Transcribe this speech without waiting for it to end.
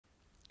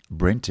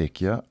BrenTech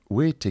here,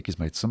 where tech is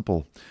made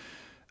simple.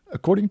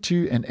 According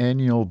to an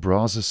annual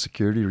browser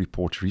security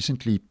report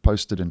recently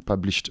posted and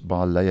published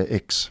by Layer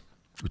X,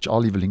 which I'll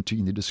leave a link to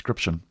in the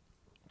description,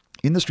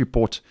 in this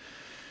report,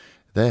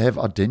 they have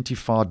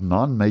identified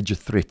 9 major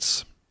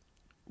threats,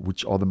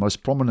 which are the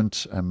most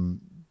prominent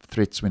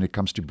threats when it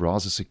comes to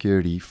browser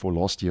security for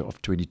last year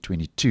of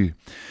 2022.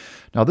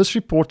 Now, this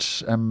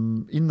report,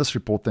 in this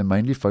report, they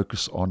mainly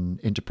focus on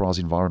enterprise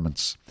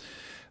environments.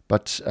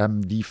 But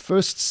the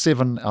first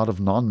 7 out of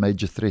 9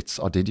 major threats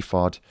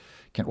identified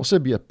can also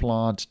be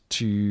applied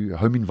to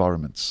home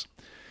environments.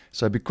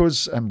 So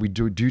because we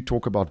do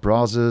talk about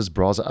browsers,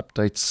 browser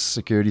updates,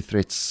 security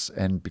threats,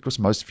 and because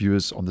most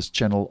viewers on this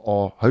channel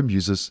are home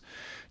users,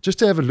 just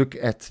to have a look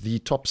at the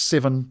top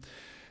 7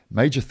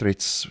 major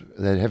threats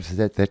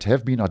that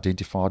have been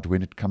identified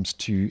when it comes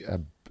to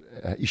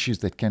issues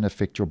that can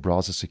affect your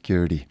browser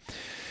security.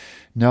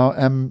 Now,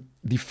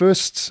 the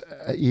first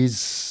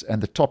is,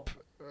 and the top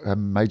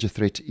major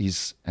threat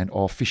is and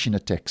are phishing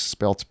attacks,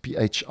 spelled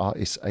P-H-R-S-H-I-N-G,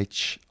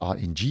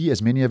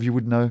 as many of you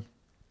would know.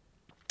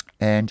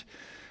 And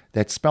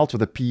that's spelled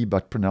with a P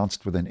but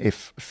pronounced with an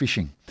F,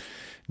 phishing.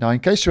 Now, in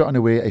case you're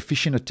unaware, a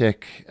phishing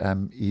attack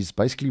is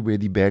basically where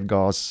the bad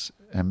guys,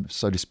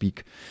 so to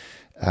speak,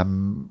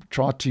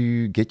 try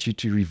to get you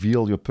to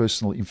reveal your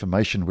personal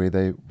information, where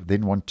they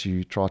then want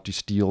to try to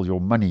steal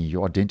your money,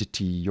 your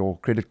identity, your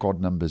credit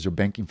card numbers, your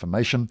bank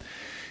information.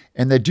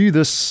 And they do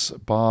this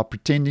by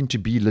pretending to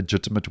be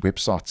legitimate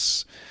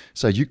websites.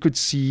 So you could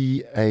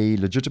see a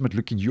legitimate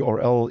looking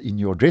URL in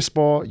your address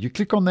bar. You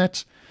click on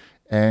that,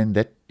 and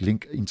that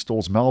link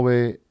installs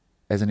malware,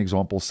 as an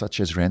example, such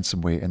as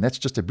ransomware. And that's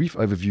just a brief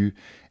overview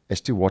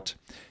as to what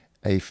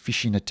a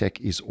phishing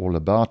attack is all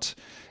about.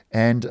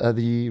 And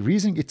the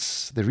reason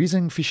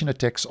phishing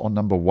attacks are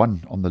number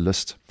 1 on the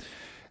list,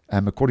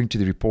 according to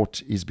the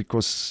report, is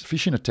because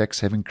phishing attacks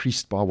have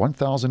increased by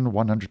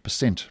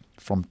 1,100%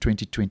 from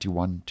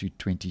 2021 to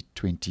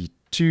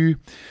 2022.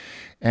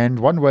 And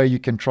one way you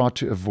can try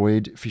to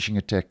avoid phishing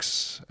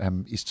attacks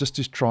is just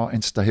to try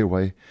and stay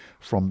away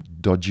from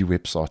dodgy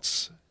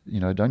websites. You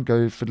know, don't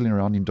go fiddling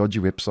around in dodgy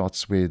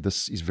websites where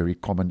this is very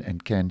common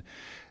and can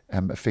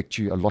affect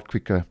you a lot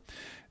quicker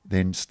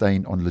than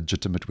staying on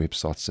legitimate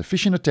websites. So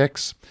phishing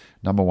attacks,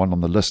 number 1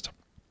 on the list.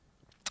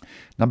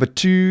 Number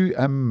 2,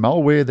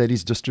 malware that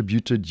is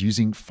distributed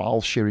using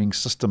file sharing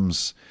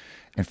systems.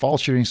 And file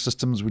sharing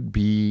systems would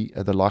be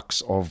the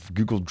likes of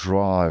Google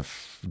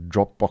Drive,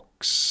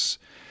 Dropbox,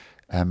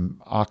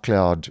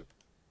 iCloud,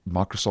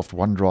 Microsoft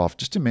OneDrive,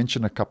 just to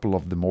mention a couple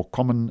of the more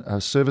common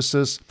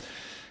services.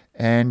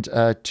 And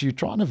to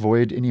try and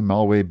avoid any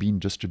malware being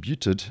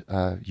distributed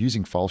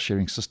using file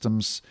sharing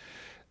systems,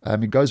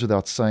 it goes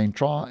without saying,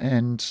 try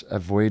and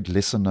avoid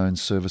lesser known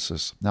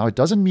services. Now, it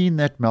doesn't mean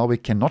that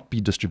malware cannot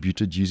be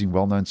distributed using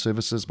well-known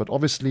services, but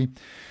obviously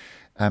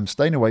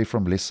staying away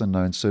from lesser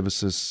known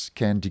services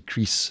can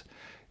decrease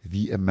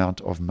the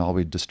amount of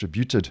malware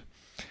distributed.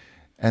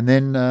 And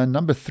then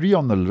number 3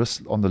 on the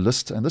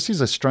list, and this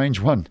is a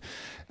strange one,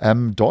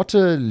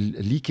 data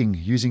leaking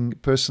using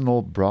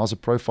personal browser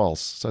profiles.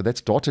 So that's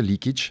data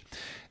leakage.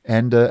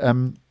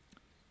 And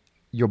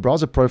your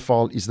browser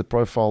profile is the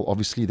profile,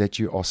 obviously, that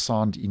you are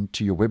signed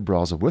into your web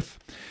browser with.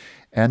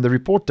 And the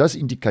report does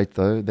indicate,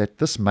 though, that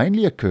this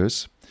mainly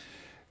occurs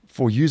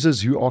for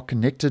users who are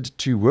connected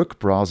to work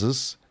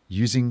browsers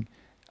using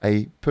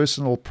a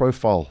personal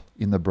profile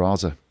in the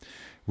browser,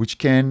 which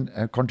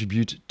can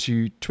contribute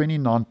to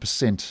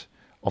 29%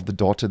 of the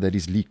data that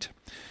is leaked.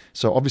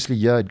 So obviously,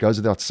 yeah, it goes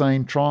without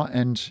saying, try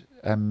and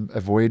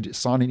avoid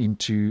signing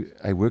into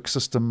a work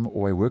system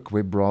or a work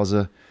web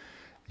browser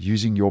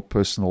using your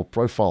personal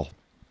profile.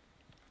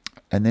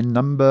 And then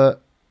number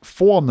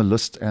 4 on the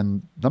list,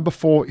 and number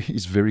 4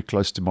 is very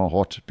close to my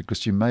heart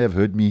because you may have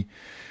heard me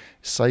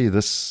say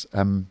this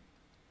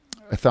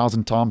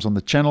 1,000 times on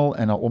the channel,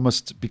 and I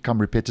almost become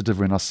repetitive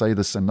when I say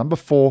this. And number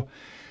 4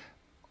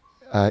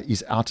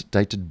 is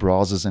outdated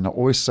browsers. And I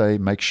always say,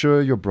 make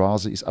sure your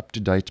browser is up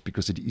to date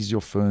because it is your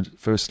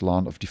first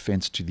line of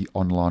defense to the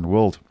online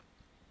world.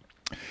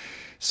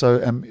 So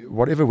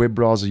whatever web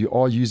browser you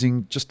are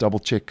using, just double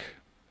check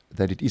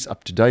that it is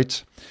up to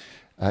date,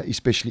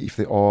 especially if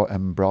there are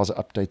browser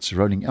updates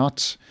rolling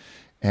out.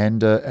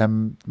 And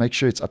make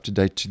sure it's up to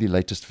date to the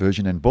latest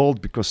version and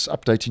build, because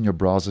updating your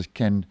browser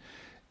can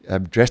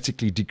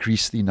drastically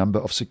decrease the number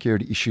of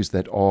security issues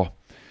that are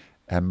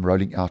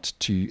rolling out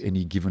to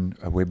any given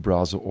web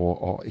browser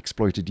or are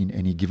exploited in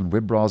any given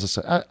web browser.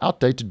 So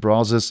outdated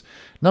browsers.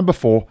 Number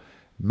 4,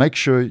 make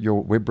sure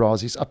your web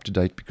browser is up to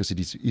date because it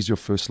is your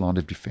first line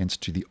of defense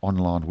to the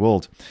online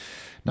world.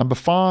 Number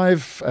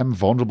 5,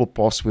 vulnerable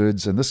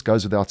passwords, and this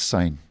goes without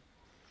saying.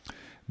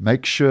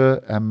 Make sure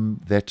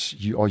that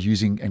you are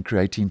using and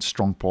creating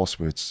strong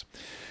passwords.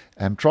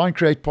 Try and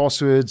create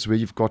passwords where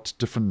you've got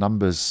different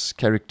numbers,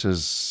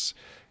 characters,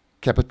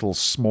 capitals,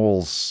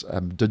 smalls,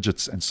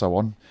 digits, and so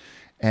on.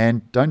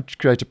 And don't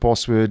create a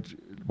password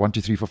 1,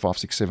 2, 3, 4, 5,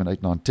 6, 7,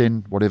 8, 9,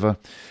 10, whatever.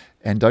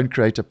 And don't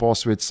create a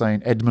password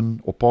saying admin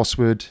or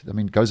password. I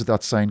mean, it goes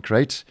without saying,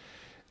 create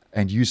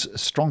and use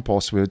strong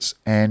passwords,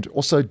 and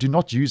also do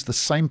not use the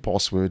same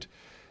password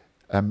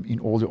in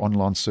all your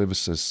online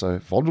services. So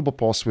vulnerable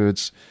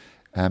passwords,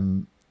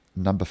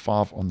 number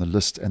 5 on the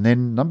list. And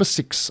then number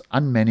 6,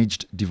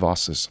 unmanaged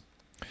devices.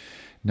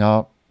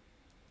 Now,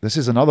 this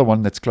is another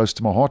one that's close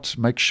to my heart.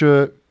 Make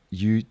sure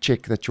you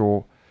check that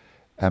your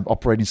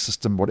operating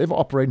system, whatever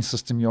operating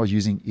system you are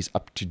using, is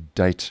up to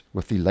date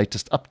with the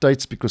latest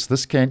updates, because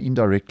this can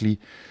indirectly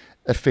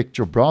affect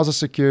your browser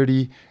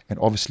security and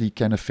obviously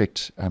can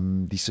affect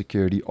the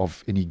security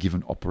of any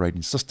given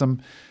operating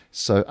system.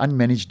 So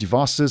unmanaged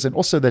devices, and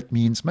also that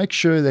means make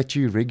sure that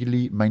you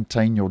regularly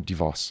maintain your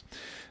device.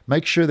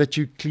 Make sure that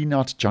you clean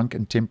out junk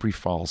and temporary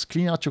files,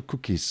 clean out your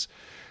cookies,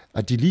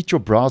 delete your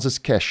browser's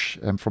cache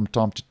from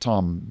time to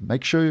time.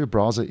 Make sure your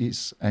browser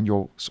is and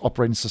your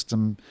operating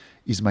system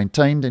is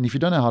maintained. And if you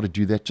don't know how to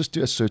do that, just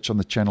do a search on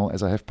the channel,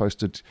 as I have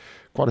posted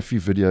quite a few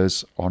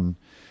videos on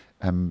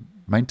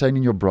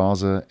maintaining your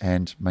browser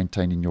and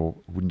maintaining your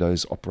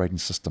Windows operating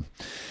system.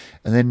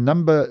 And then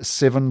number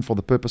 7, for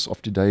the purpose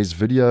of today's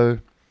video,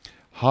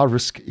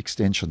 high-risk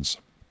extensions.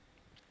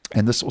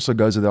 And this also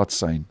goes without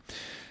saying.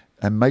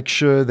 And make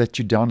sure that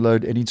you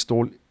download and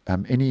install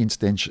any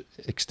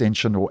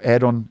extension or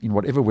add-on in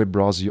whatever web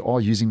browser you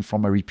are using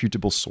from a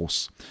reputable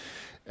source.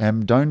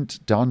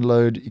 Don't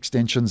download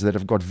extensions that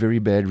have got very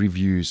bad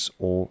reviews,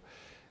 or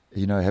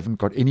haven't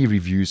got any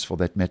reviews for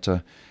that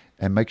matter.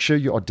 And make sure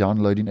you are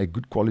downloading a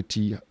good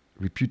quality,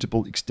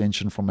 reputable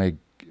extension from a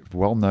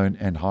well-known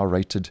and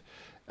high-rated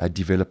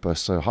developer.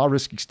 So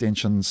high-risk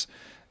extensions,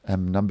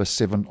 number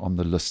 7 on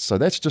the list. So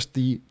that's just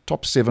the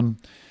top 7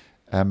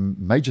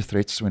 major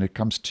threats when it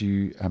comes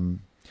to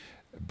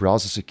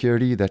browser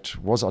security that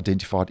was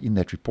identified in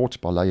that report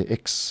by Layer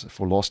X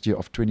for last year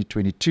of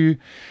 2022.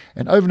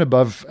 And over and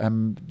above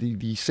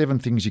the 7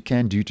 things you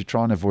can do to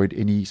try and avoid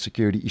any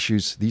security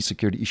issues, these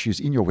security issues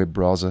in your web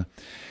browser.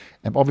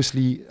 And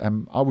obviously,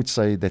 I would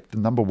say that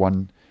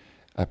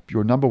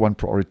your number one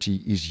priority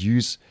is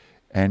use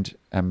and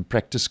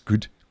practice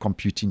good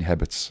computing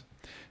habits.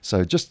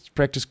 So just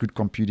practice good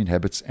computing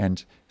habits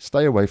and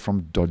stay away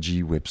from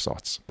dodgy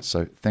websites.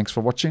 So thanks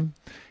for watching,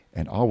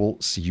 and I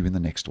will see you in the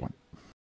next one.